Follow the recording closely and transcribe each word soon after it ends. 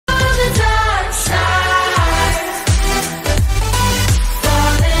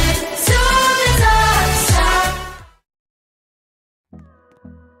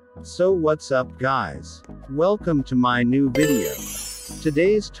So what's up guys? Welcome to my new video.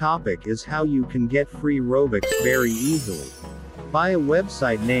 Today's topic is how you can get free Robux very easily. By a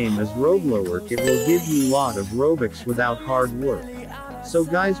website named as Roblowork, it will give you lot of Robux without hard work. So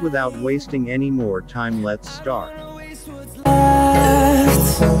guys, without wasting any more time, let's start.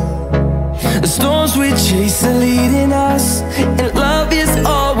 The storms we chase are leading us, and love is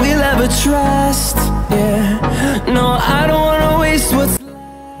all we'll ever trust. Yeah, no, I don't wanna waste what's left.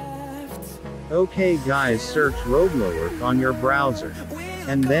 Okay guys, search Roblowork on your browser,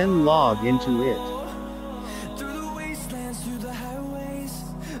 and then log into it. Through the wastelands, through the highways,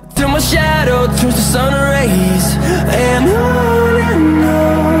 till my shadow turns to sun rays, and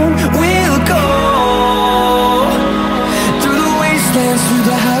on we'll go. Through the wastelands, through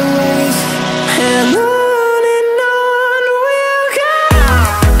the highways, and on we'll go.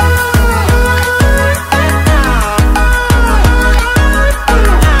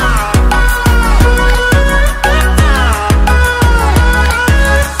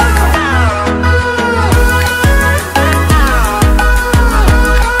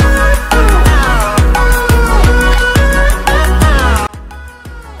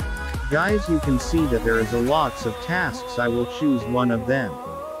 Guys, you can see that there is a lots of tasks. I will choose one of them.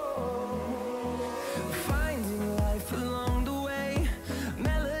 Finding life along the way,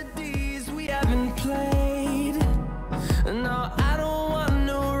 melodies we haven't played. No, I don't want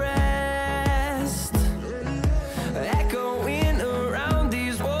no rest. Echoing around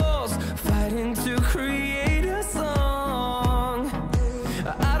these walls, fighting to create a song.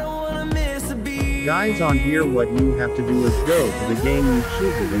 I don't wanna miss a beat. Guys, on here what you have to do is go to the game, you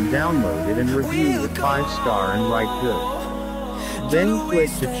choose it and download it and review with 5-star and write good. Then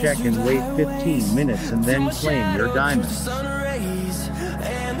click to check and wait 15 minutes and then claim your diamonds.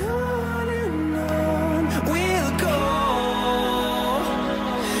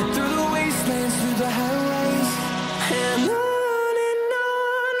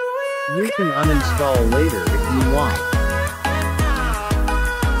 You can uninstall later if you want.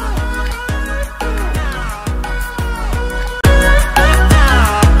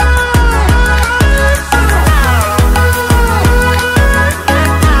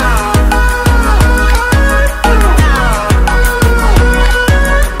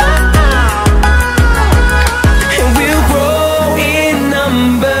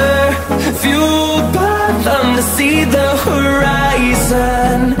 See the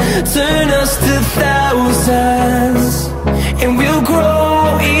horizon, turn us to thousands.